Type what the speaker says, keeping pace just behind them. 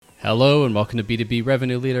Hello and welcome to B2B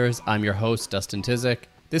Revenue Leaders. I'm your host, Dustin Tizik.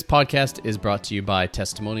 This podcast is brought to you by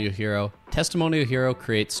Testimonial Hero. Testimonial Hero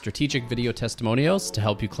creates strategic video testimonials to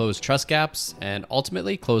help you close trust gaps and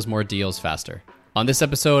ultimately close more deals faster. On this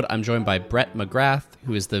episode, I'm joined by Brett McGrath,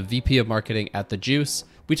 who is the VP of Marketing at The Juice.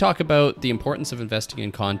 We talk about the importance of investing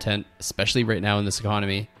in content, especially right now in this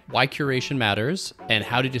economy, why curation matters, and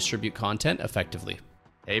how to distribute content effectively.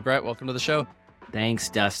 Hey, Brett, welcome to the show. Thanks,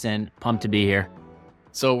 Dustin. Pumped to be here.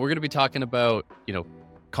 So we're going to be talking about,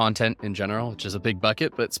 content in general, which is a big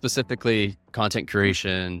bucket, but specifically content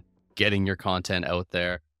curation, getting your content out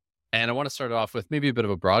there. And I want to start off with maybe a bit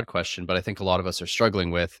of a broad question, but I think a lot of us are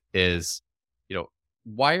struggling with is,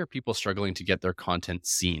 why are people struggling to get their content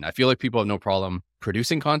seen? I feel like people have no problem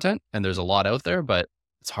producing content and there's a lot out there, but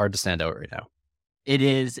it's hard to stand out right now. It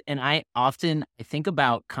is. And I think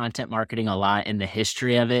about content marketing a lot in the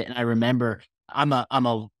history of it. And I remember I'm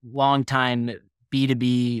a long time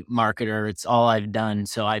B2B marketer. It's all I've done.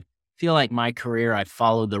 So I feel like my career, I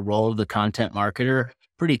followed the role of the content marketer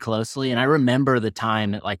pretty closely. And I remember the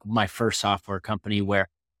time at like my first software company where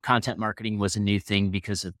content marketing was a new thing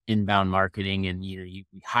because of inbound marketing. And, we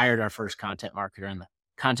hired our first content marketer, and the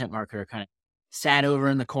content marketer kind of sat over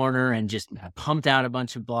in the corner and just pumped out a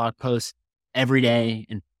bunch of blog posts every day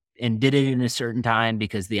and did it in a certain time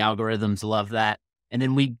because the algorithms love that. And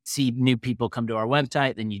then we'd see new people come to our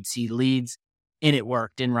website, then you'd see leads. And it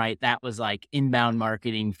worked. And that was like inbound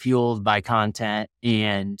marketing fueled by content.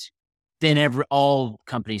 And then all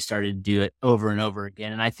companies started to do it over and over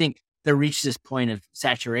again. And I think they reached this point of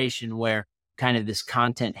saturation where kind of this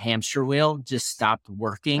content hamster wheel just stopped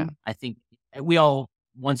working. Yeah. I think we all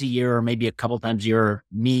once a year or maybe a couple times a year, or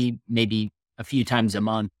me maybe a few times a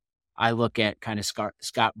month, I look at kind of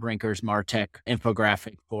Scott Brinker's MarTech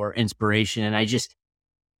infographic for inspiration. And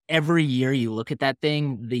every year you look at that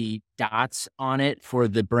thing, the dots on it for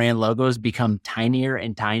the brand logos become tinier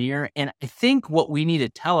and tinier. And I think what we need to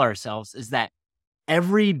tell ourselves is that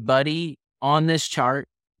everybody on this chart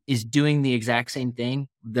is doing the exact same thing.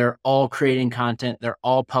 They're all creating content. They're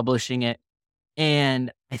all publishing it.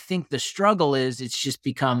 And I think the struggle is it's just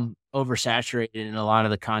become oversaturated, and a lot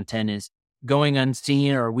of the content is going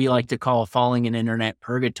unseen, or we like to call falling in internet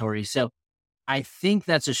purgatory. So I think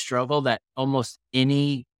that's a struggle that almost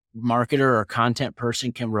any marketer or content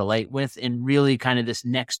person can relate with. And really kind of this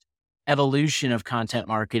next evolution of content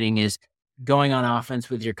marketing is going on offense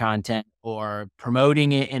with your content or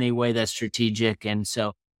promoting it in a way that's strategic. And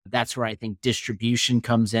so that's where I think distribution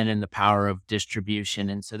comes in and the power of distribution.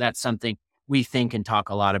 And so that's something we think and talk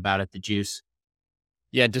a lot about at The Juice.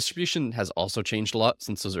 Yeah, distribution has also changed a lot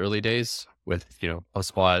since those early days with,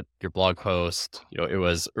 HubSpot, your blog post. It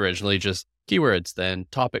was originally just keywords, then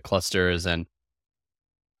topic clusters. And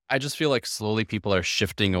I just feel like slowly people are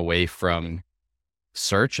shifting away from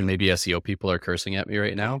search, and maybe SEO people are cursing at me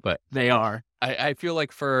right now, but they are. I feel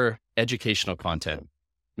like for educational content,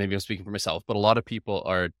 maybe I'm speaking for myself, but a lot of people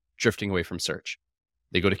are drifting away from search.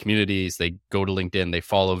 They go to communities, they go to LinkedIn, they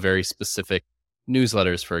follow very specific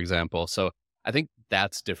newsletters, for example. So I think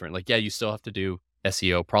that's different. Like, yeah, you still have to do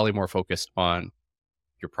SEO, probably more focused on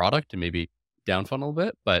your product and maybe down funnel a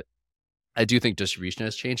bit, but I do think distribution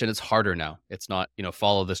has changed, and it's harder now. It's not,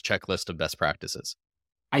 follow this checklist of best practices.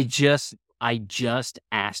 I just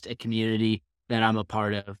asked a community that I'm a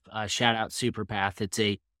part of, shout out Superpath. It's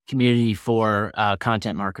a community for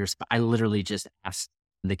content marketers. But I literally just asked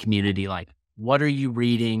the community, like, what are you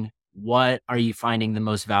reading? What are you finding the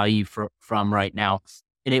most value from right now?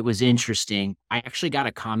 And it was interesting. I actually got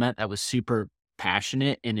a comment that was super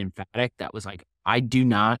passionate and emphatic. That was like, I do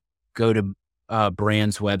not go to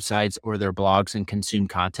brands' websites or their blogs and consume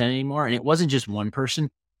content anymore. And it wasn't just one person.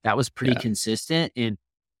 That was pretty consistent. And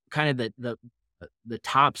kind of the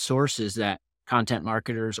top sources that content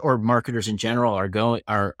marketers or marketers in general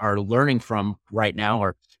are learning from right now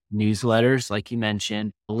are newsletters, like you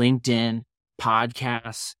mentioned, LinkedIn,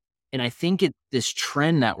 podcasts. And I think this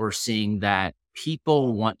trend that we're seeing that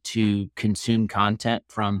people want to consume content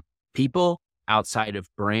from people outside of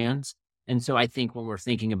brands. And so I think when we're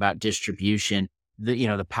thinking about distribution,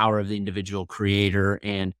 the power of the individual creator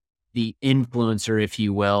and the influencer, if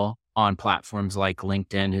you will, on platforms like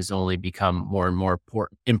LinkedIn has only become more and more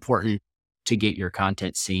important to get your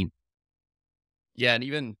content seen. Yeah. And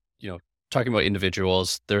even, talking about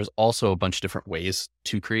individuals, there's also a bunch of different ways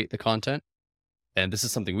to create the content. And this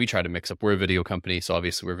is something we try to mix up. We're a video company, so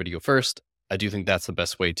obviously we're video first. I do think that's the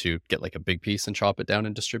best way to get like a big piece and chop it down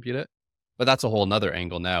and distribute it. But that's a whole nother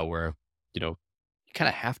angle now where, you kind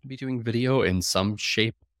of have to be doing video in some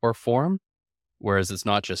shape or form. Whereas it's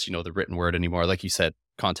not just, the written word anymore. Like you said,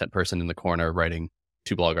 content person in the corner writing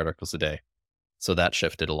 2 blog articles a day. So that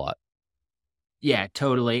shifted a lot. Yeah,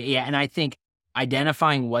 totally. Yeah. And I think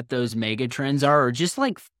identifying what those mega trends are, or just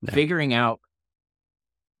like Yeah. figuring out,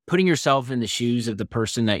 putting yourself in the shoes of the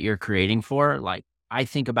person that you're creating for. Like, I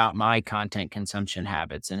think about my content consumption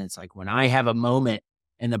habits, and it's like when I have a moment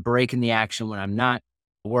and the break in the action, when I'm not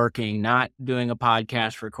working, not doing a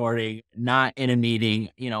podcast recording, not in a meeting,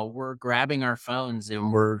 we're grabbing our phones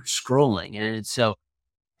and we're scrolling. And it's so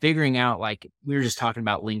figuring out, like we were just talking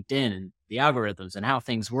about LinkedIn and the algorithms and how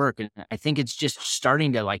things work. And I think it's just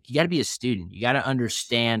starting to, like, you got to be a student. You got to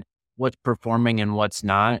understand what's performing and what's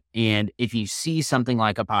not. And if you see something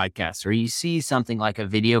like a podcast or you see something like a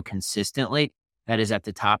video consistently that is at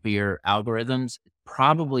the top of your algorithms,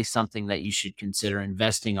 probably something that you should consider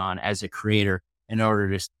investing on as a creator in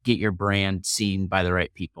order to get your brand seen by the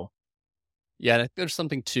right people. Yeah, and I think there's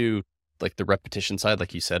something to like the repetition side,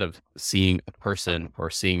 like you said, of seeing a person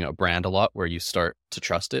or seeing a brand a lot where you start to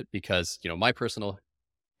trust it. Because, my personal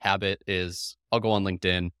habit is I'll go on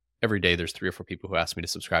LinkedIn every day. There's 3 or 4 people who ask me to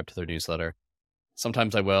subscribe to their newsletter.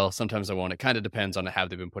 Sometimes I will, sometimes I won't. It kind of depends on how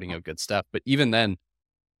they've been putting out good stuff. But even then,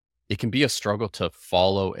 it can be a struggle to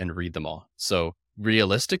follow and read them all. So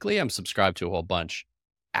realistically, I'm subscribed to a whole bunch.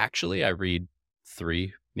 Actually, I read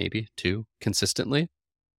 3, maybe 2 consistently.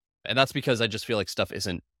 And that's because I just feel like stuff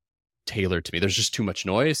isn't tailored to me. There's just too much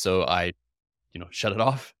noise. So I, shut it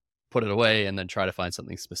off, put it away, and then try to find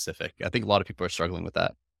something specific. I think a lot of people are struggling with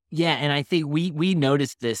that. Yeah, and I think we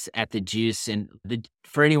noticed this at the Juice, and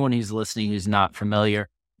for anyone who's listening who's not familiar,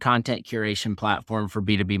 content curation platform for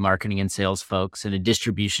B2B marketing and sales folks, and a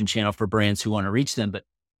distribution channel for brands who want to reach them. But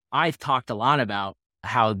I've talked a lot about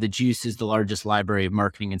how the Juice is the largest library of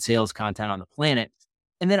marketing and sales content on the planet.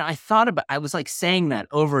 And then I was like saying that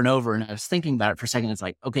over and over, and I was thinking about it for a second. It's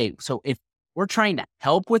like, okay, so if we're trying to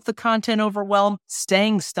help with the content overwhelm,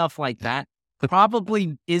 saying stuff like that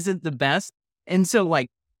probably isn't the best. And so, like,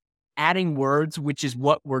 adding words, which is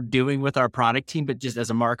what we're doing with our product team, but just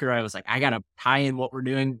as a marketer, I was like, I got to tie in what we're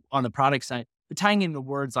doing on the product side. But tying in the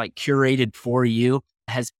words like curated for you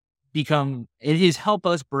it has helped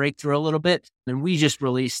us break through a little bit. And we just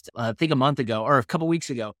released, I think a month ago or a couple weeks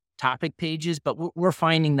ago, topic pages, but we're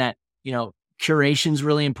finding that, curation is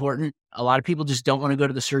really important. A lot of people just don't want to go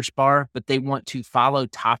to the search bar, but they want to follow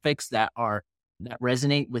topics that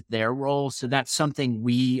resonate with their role. So that's something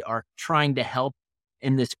we are trying to help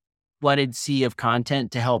in this flooded sea of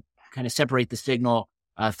content to help kind of separate the signal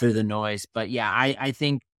through the noise. But yeah, I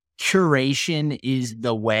think curation is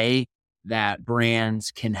the way that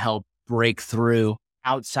brands can help break through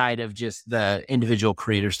outside of just the individual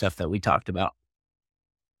creator stuff that we talked about.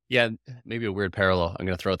 Yeah, maybe a weird parallel I'm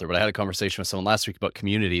going to throw out there, but I had a conversation with someone last week about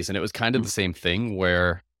communities, and it was kind of the same thing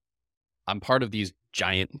where I'm part of these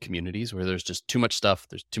giant communities where there's just too much stuff,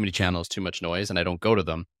 there's too many channels, too much noise, and I don't go to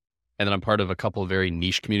them. And then I'm part of a couple of very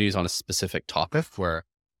niche communities on a specific topic where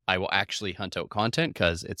I will actually hunt out content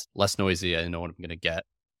because it's less noisy. I know what I'm going to get.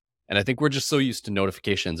 And I think we're just so used to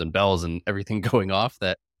notifications and bells and everything going off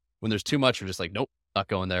that when there's too much, we're just like, nope, not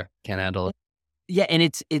going there. Can't handle it. Yeah, and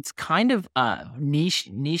it's kind of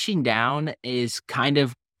niching down is kind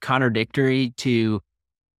of contradictory to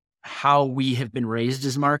how we have been raised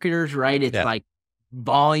as marketers, right? It's like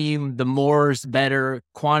volume, the more is better,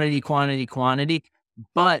 quantity, quantity, quantity.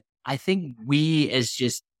 But I think we as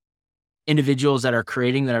just individuals that are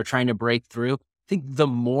creating, that are trying to break through, I think the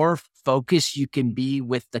more focused you can be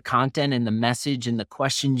with the content and the message and the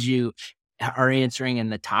questions you are answering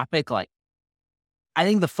and the topic, like, I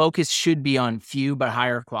think the focus should be on few but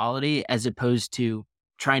higher quality as opposed to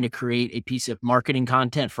trying to create a piece of marketing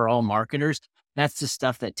content for all marketers. That's the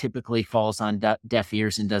stuff that typically falls on deaf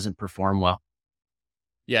ears and doesn't perform well.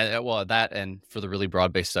 Yeah, well, that, and for the really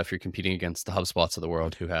broad-based stuff, you're competing against the HubSpots of the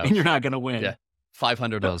world who have... And you're not going to win.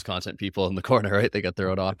 500 of those content people in the corner, right? They got their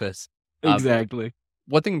own office. Exactly.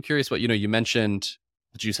 One thing I'm curious about, you mentioned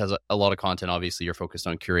Juice has a lot of content. Obviously, you're focused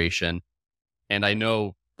on curation. And I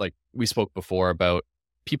know, like we spoke before about,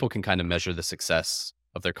 people can kind of measure the success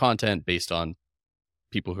of their content based on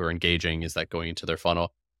people who are engaging. Is that going into their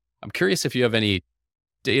funnel? I'm curious if you have any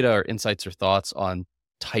data or insights or thoughts on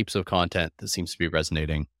types of content that seems to be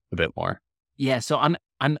resonating a bit more. Yeah. So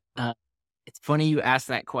it's funny you asked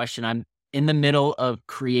that question. I'm in the middle of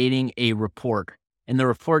creating a report, and the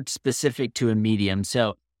report's specific to a medium.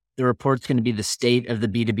 So the report's going to be the state of the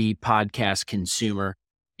B2B podcast consumer.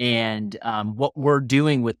 And what we're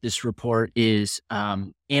doing with this report is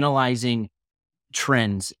analyzing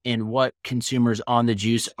trends in what consumers on the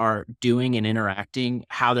Juice are doing and interacting,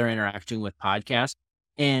 how they're interacting with podcasts.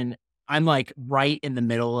 And I'm like right in the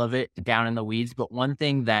middle of it, down in the weeds. But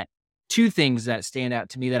two things that stand out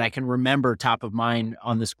to me that I can remember top of mind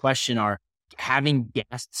on this question are, having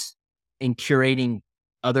guests and curating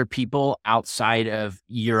other people outside of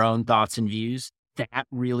your own thoughts and views, that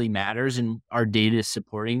really matters. And our data is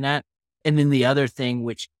supporting that. And then the other thing,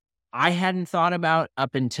 which I hadn't thought about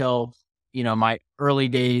up until, my early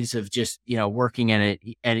days of just, working at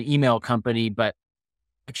an email company, but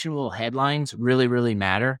actionable headlines really, really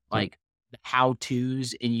matter. Like the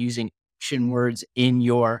how-tos and using action words and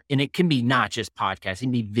it can be not just podcast, it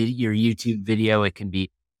can be your YouTube video, it can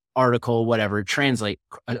be article, whatever, translate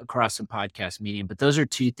across some podcast medium. But those are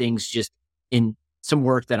two things just in some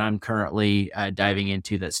work that I'm currently diving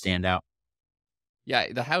into that stand out.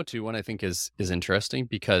 Yeah, the how-to one I think is interesting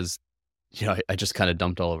because, I just kind of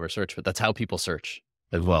dumped all over search, but that's how people search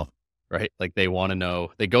as well, right? Like they want to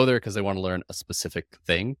know, they go there because they want to learn a specific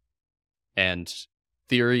thing. And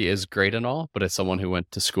theory is great and all, but as someone who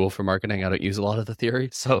went to school for marketing, I don't use a lot of the theory.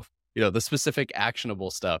 So, the specific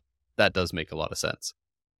actionable stuff, that does make a lot of sense.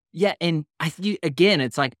 Yeah. And I think, again,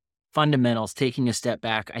 it's like fundamentals, taking a step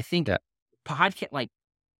back. I think podcast, like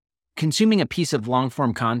consuming a piece of long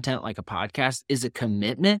form content like a podcast is a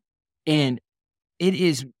commitment. And it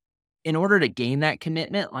is, in order to gain that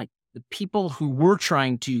commitment, like the people who we're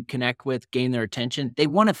trying to connect with, gain their attention, they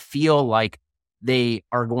want to feel like they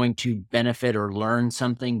are going to benefit or learn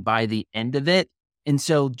something by the end of it. And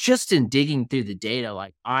so just in digging through the data,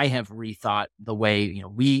 like I have rethought the way,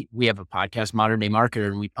 we have a podcast, Modern Day Marketer,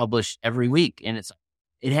 and we publish every week. And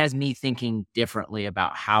it has me thinking differently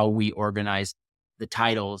about how we organize the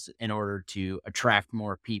titles in order to attract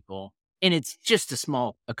more people. And it's just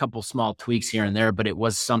a couple small tweaks here and there, but it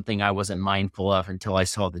was something I wasn't mindful of until I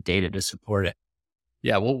saw the data to support it.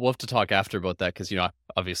 Yeah, we'll have to talk after about that because,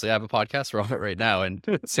 obviously I have a podcast. We're on it right now. And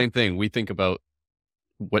same thing, we think about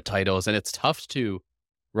what titles, and it's tough to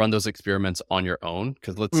run those experiments on your own.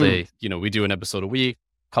 Because let's say, we do an episode a week,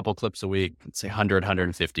 couple clips a week, let's say 100,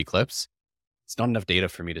 150 clips. It's not enough data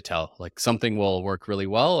for me to tell. Like something will work really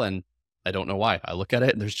well, and I don't know why. I look at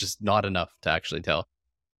it and there's just not enough to actually tell.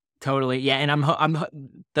 Totally. Yeah. And I'm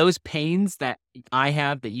those pains that I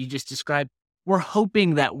have that you just described, we're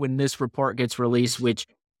hoping that when this report gets released, which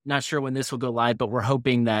not sure when this will go live, but we're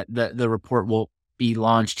hoping that the report will be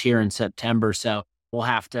launched here in September. So we'll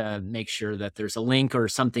have to make sure that there's a link or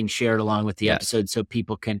something shared along with the episode so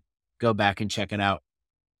people can go back and check it out.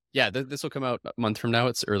 Yeah, this will come out a month from now.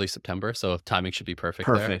 It's early September, so timing should be perfect.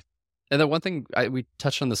 Perfect. And then one thing, we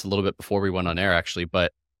touched on this a little bit before we went on air, actually,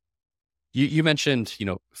 but you mentioned,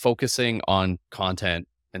 focusing on content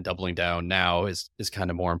and doubling down now is kind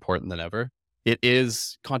of more important than ever. It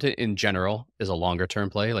is, content in general is a longer term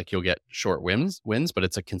play. Like you'll get short wins, but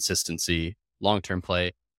it's a consistency, long-term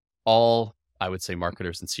play. All, I would say,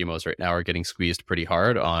 marketers and CMOs right now are getting squeezed pretty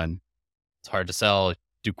hard on, it's hard to sell,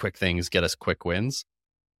 do quick things, get us quick wins.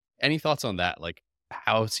 Any thoughts on that? Like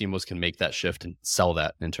how CMOs can make that shift and sell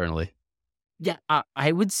that internally? Yeah,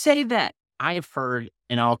 I would say that I have heard,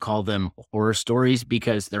 and I'll call them horror stories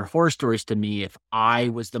because they're horror stories to me. If I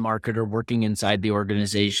was the marketer working inside the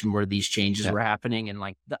organization where these changes were happening, and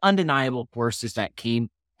like the undeniable forces that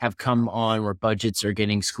have come on where budgets are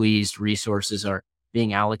getting squeezed, resources are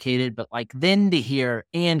being allocated, but like then to hear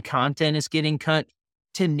and content is getting cut,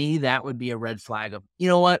 to me, that would be a red flag of, you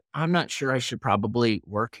know what, I'm not sure I should probably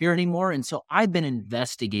work here anymore. And so I've been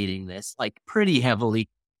investigating this like pretty heavily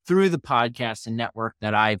through the podcast and network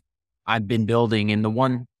that I've been building. And the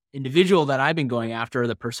one individual that I've been going after,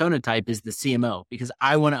 the persona type, is the CMO, because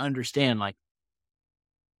I want to understand, like,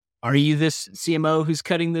 are you this CMO who's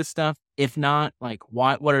cutting this stuff? If not, like,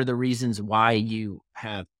 what are the reasons why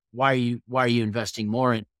are you investing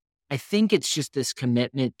more? And I think it's just this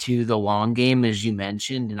commitment to the long game, as you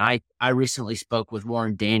mentioned. And I recently spoke with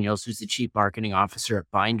Warren Daniels, who's the chief marketing officer at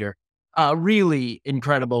Binder, a really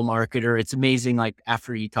incredible marketer. It's amazing. Like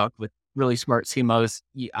after you talk with really smart CMOs,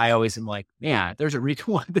 I always am like, man, there's a reason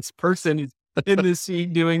why this person is in this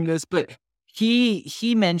seat doing this. But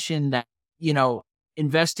he mentioned that,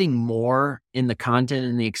 investing more in the content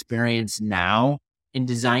and the experience now, in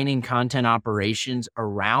designing content operations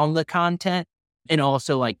around the content, and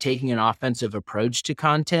also like taking an offensive approach to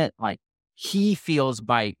content. Like he feels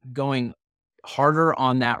by going harder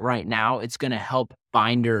on that right now, it's going to help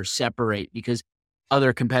Binder separate, because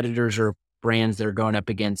other competitors or brands that are going up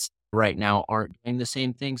against right now aren't doing the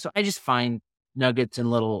same thing. So I just find nuggets and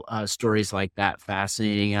little stories like that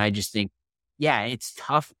fascinating. And I just think, yeah, it's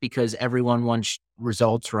tough because everyone wants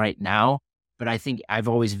results right now. But I think I've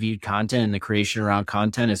always viewed content and the creation around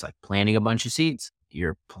content as like planting a bunch of seeds.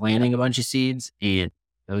 You're planting a bunch of seeds, and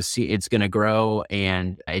those it's going to grow,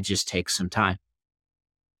 and it just takes some time.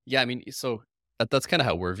 Yeah, I mean, so that's kind of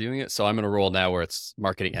how we're viewing it. So I'm in a role now where it's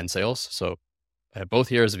marketing and sales. So I have both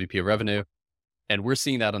here as a VP of revenue. And we're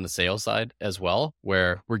seeing that on the sales side as well,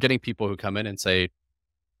 where we're getting people who come in and say,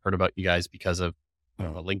 heard about you guys because of a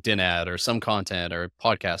LinkedIn ad or some content or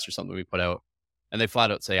podcast or something we put out. And they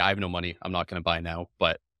flat out say, I have no money. I'm not going to buy now,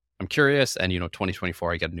 but I'm curious. And,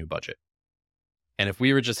 2024, I get a new budget. And if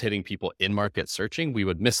we were just hitting people in market searching, we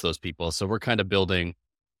would miss those people. So we're kind of building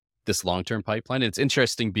this long-term pipeline. And it's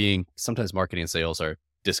interesting being sometimes marketing and sales are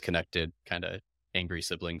disconnected, kind of angry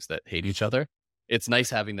siblings that hate each other. It's nice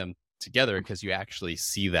having them together because you actually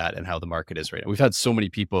see that and how the market is right now. We've had so many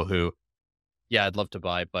people who, yeah, I'd love to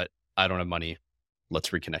buy, but I don't have money. Let's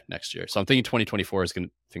reconnect next year. So I'm thinking 2024 is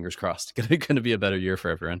fingers crossed, going to be a better year for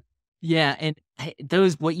everyone. Yeah, and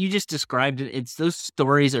what you just described, it's those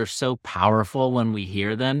stories are so powerful when we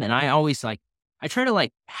hear them. And I always I try to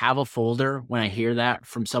have a folder when I hear that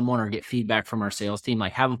from someone or get feedback from our sales team,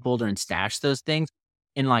 have a folder and stash those things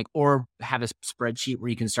and or have a spreadsheet where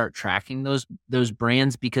you can start tracking those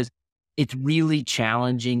brands, because it's really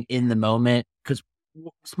challenging in the moment, because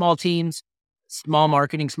small teams, small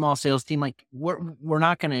marketing, small sales team, we're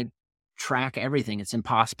not going to track everything. It's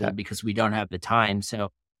impossible because we don't have the time. So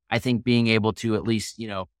I think being able to at least,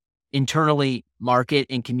 internally market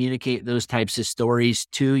and communicate those types of stories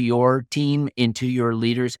to your team and to your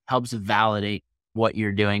leaders helps validate what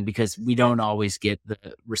you're doing, because we don't always get the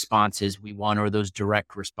responses we want or those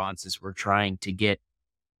direct responses we're trying to get.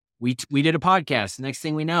 We did a podcast. Next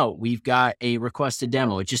thing we know, we've got a requested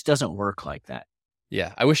demo. It just doesn't work like that.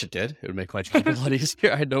 Yeah, I wish it did. It would make my job a lot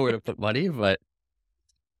easier. I know where to put money, but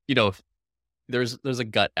there's a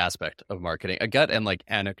gut aspect of marketing, a gut and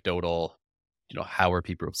anecdotal, how are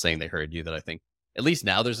people saying they heard you, that I think at least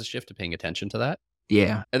now there's a shift to paying attention to that.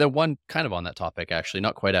 Yeah. And then one kind of on that topic, actually,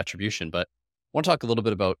 not quite attribution, but I want to talk a little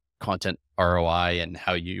bit about content ROI and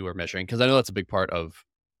how you are measuring, because I know that's a big part of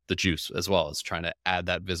the juice as well, is trying to add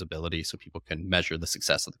that visibility so people can measure the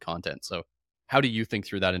success of the content. So how do you think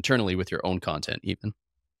through that internally with your own content even?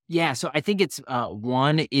 Yeah. So I think it's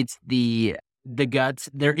one, it's the guts.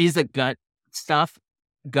 There is a gut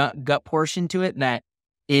portion to it that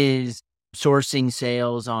is sourcing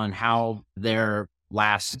sales on how their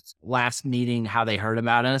last meeting, how they heard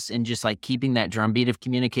about us, and just keeping that drumbeat of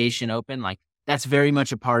communication open. That's very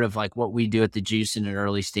much a part of what we do at the Juice in an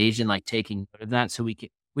early stage, and taking note of that so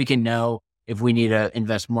we can know if we need to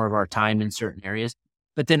invest more of our time in certain areas.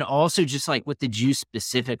 But then also just with the Juice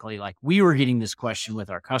specifically, we were getting this question with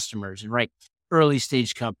our customers, and early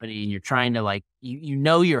stage company, and you're trying to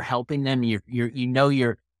you're helping them, you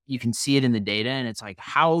can see it in the data, and it's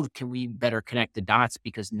how can we better connect the dots,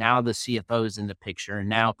 because now the CFO is in the picture, and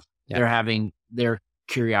now they're having their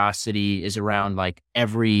curiosity is around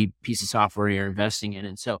every piece of software you're investing in.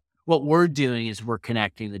 And so what we're doing is we're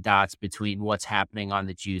connecting the dots between what's happening on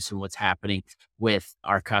the Juice and what's happening with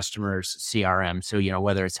our customers' CRM. So,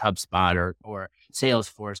 whether it's HubSpot or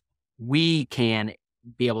Salesforce, we can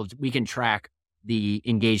track the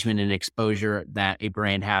engagement and exposure that a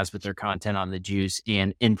brand has with their content on the Juice,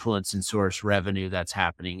 and influence and source revenue that's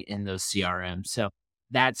happening in those CRMs. So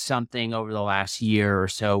that's something over the last year or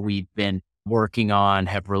so we've been working on,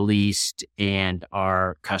 have released, and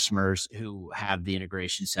our customers who have the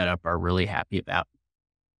integration set up are really happy about.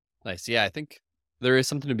 Nice. Yeah, I think there is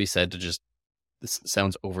something to be said to this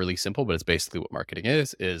sounds overly simple, but it's basically what marketing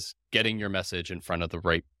is getting your message in front of the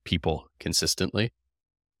right people consistently.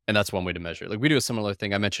 And that's one way to measure it. We do a similar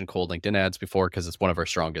thing. I mentioned cold LinkedIn ads before because it's one of our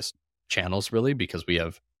strongest channels, really, because we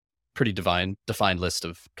have pretty defined list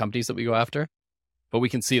of companies that we go after. But we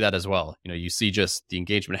can see that as well. You see just the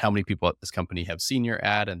engagement, how many people at this company have seen your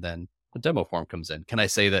ad, and then the demo form comes in. Can I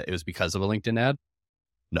say that it was because of a LinkedIn ad?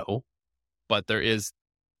 No. But there is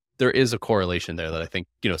a correlation there that I think,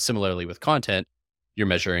 similarly with content, you're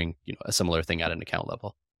measuring, a similar thing at an account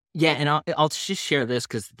level. Yeah. And I'll just share this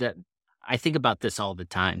because I think about this all the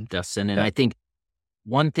time, Dustin. And I think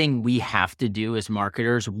one thing we have to do as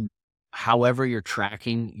marketers, however you're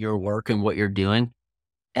tracking your work and what you're doing,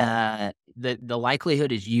 the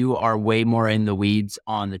likelihood is you are way more in the weeds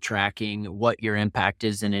on the tracking, what your impact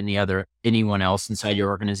is than anyone else inside your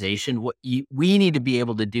organization. What we need to be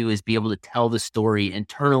able to do is be able to tell the story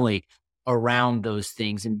internally around those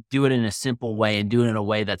things, and do it in a simple way, and do it in a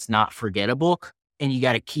way that's not forgettable. And you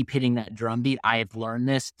got to keep hitting that drumbeat. I have learned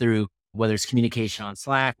this through whether it's communication on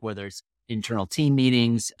Slack, whether it's internal team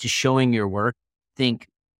meetings, just showing your work. Think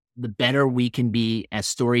the better we can be as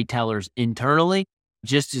storytellers internally,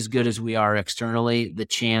 just as good as we are externally, the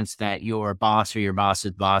chance that your boss or your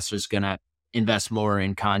boss's boss is going to invest more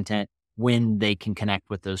in content when they can connect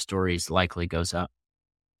with those stories likely goes up.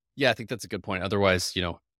 Yeah, I think that's a good point. Otherwise,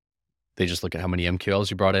 they just look at how many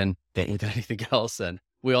MQLs you brought in. They ain't done anything else. And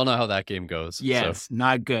we all know how that game goes. Yes, so.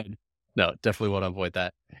 Not good. No, definitely want to avoid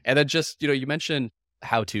that. And then just, you mentioned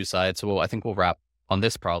how-to side. So I think we'll wrap on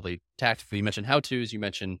this probably tactically. You mentioned how-tos, you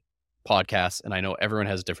mentioned podcasts, and I know everyone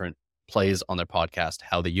has different plays on their podcast,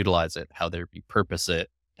 how they utilize it, how they repurpose it,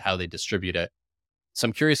 how they distribute it. So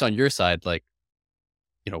I'm curious on your side, like,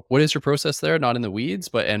 what is your process there? Not in the weeds,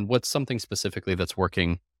 and what's something specifically that's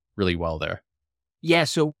working really well there? Yeah.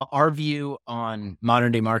 So our view on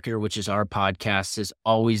Modern Day Marketer, which is our podcast, has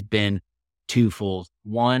always been twofold.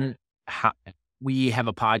 One, we have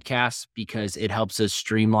a podcast because it helps us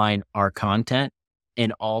streamline our content.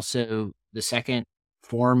 And also the second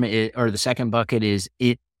the second bucket is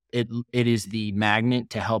it is the magnet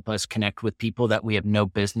to help us connect with people that we have no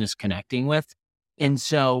business connecting with. And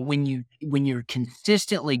so when you're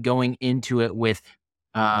consistently going into it with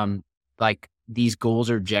like these goals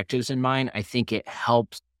or objectives in mind, I think it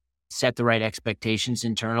helps set the right expectations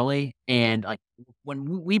internally. And like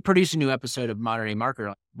when we produce a new episode of Modern Day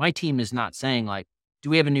Marketer, my team is not saying like, do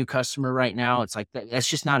we have a new customer right now? It's like, that's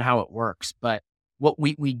just not how it works. But what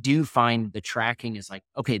we do find the tracking is like,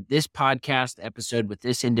 okay, this podcast episode with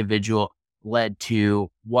this individual led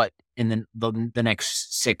to what in the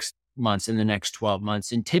next 6 months, in the next 12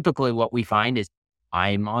 months. And typically what we find is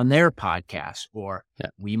I'm on their podcast, or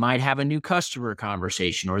we might have a new customer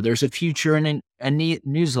conversation, or there's a feature in a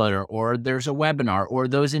newsletter, or there's a webinar, or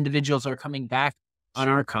those individuals are coming back on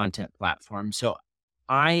our content platform. So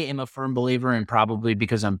I am a firm believer, and probably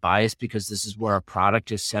because I'm biased, because this is where our product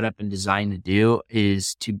is set up and designed to do,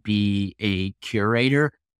 is to be a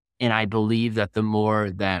curator. And I believe that the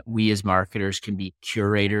more that we as marketers can be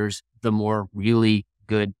curators, the more really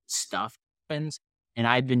good stuff happens. And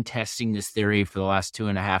I've been testing this theory for the last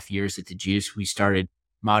 2.5 years at the Juice. We started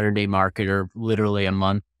Modern Day Marketer literally a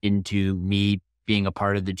month into me being a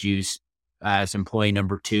part of the Juice as employee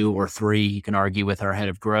number 2 or 3. You can argue with our head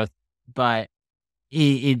of growth, but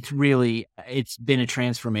it's been a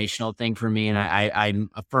transformational thing for me. And I'm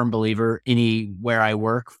a firm believer anywhere I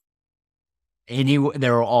work,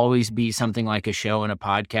 there will always be something like a show and a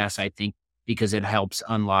podcast, I think, because it helps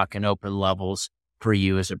unlock and open levels for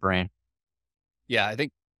you as a brand. Yeah, I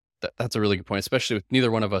think that's a really good point, especially with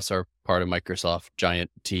neither one of us are part of Microsoft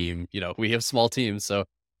giant team. We have small teams. So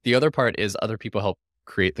the other part is other people help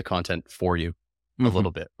create the content for you a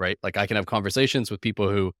little bit, right? Like I can have conversations with people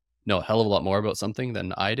who know a hell of a lot more about something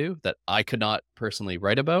than I do that I could not personally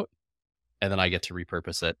write about. And then I get to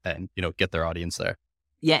repurpose it and, get their audience there.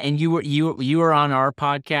 Yeah. And you were on our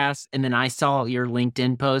podcast, and then I saw your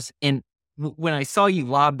LinkedIn post. And when I saw you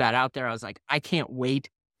lob that out there, I was like, I can't wait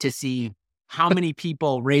to see how many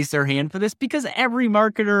people raise their hand for this, because every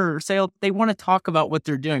marketer or sales, they want to talk about what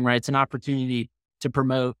they're doing, right? It's an opportunity to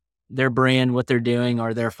promote their brand, what they're doing,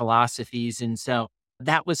 or their philosophies. And so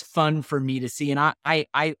that was fun for me to see. And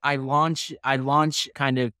I launch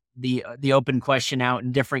kind of the open question out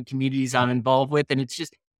in different communities I'm involved with. And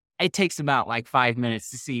it takes about like 5 minutes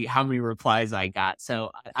to see how many replies I got.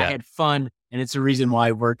 So I had fun, and it's the reason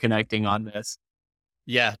why we're connecting on this.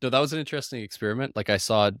 Yeah, no, that was an interesting experiment. Like I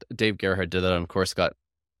saw Dave Gerhardt did that, and of course got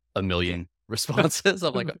a million responses.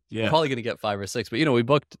 I'm like, we're probably going to get 5 or 6, but we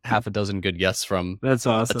booked half a dozen good guests from That's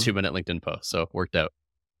awesome. a 2-minute LinkedIn post. So it worked out.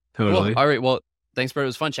 Totally. Cool. All right. Well, thanks, Brett. It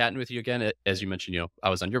was fun chatting with you again. As you mentioned, I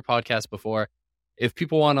was on your podcast before. If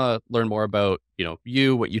people want to learn more about,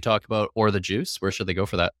 you, what you talk about, or the Juice, where should they go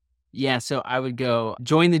for that? Yeah. So I would go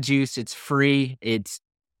join the Juice. It's free. It's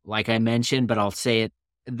like I mentioned, but I'll say it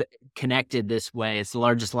connected this way. It's the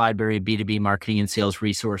largest library of B2B marketing and sales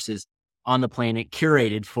resources on the planet,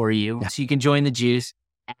 curated for you. Yeah. So you can join the Juice,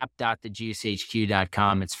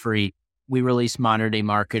 app.thejuicehq.com. It's free. We release Modern Day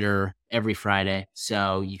Marketer every Friday.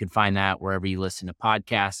 So you can find that wherever you listen to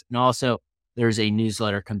podcasts. And also there's a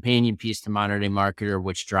newsletter companion piece to Modern Day Marketer,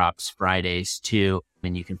 which drops Fridays too.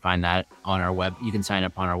 And you can find that on our web. You can sign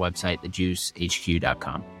up on our website,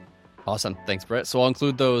 thejuicehq.com. Awesome. Thanks, Brett. So I'll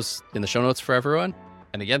include those in the show notes for everyone.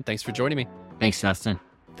 And again, thanks for joining me. Thanks, Dustin.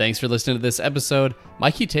 Thanks for listening to this episode.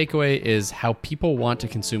 My key takeaway is how people want to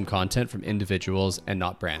consume content from individuals and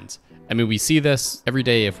not brands. I mean, we see this every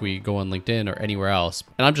day if we go on LinkedIn or anywhere else.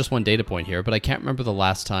 And I'm just one data point here, but I can't remember the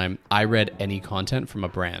last time I read any content from a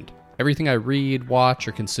brand. Everything I read, watch,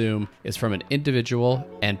 or consume is from an individual.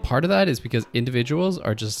 And part of that is because individuals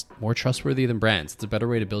are just more trustworthy than brands. It's a better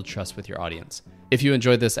way to build trust with your audience. If you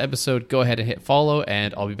enjoyed this episode, go ahead and hit follow,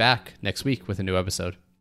 and I'll be back next week with a new episode.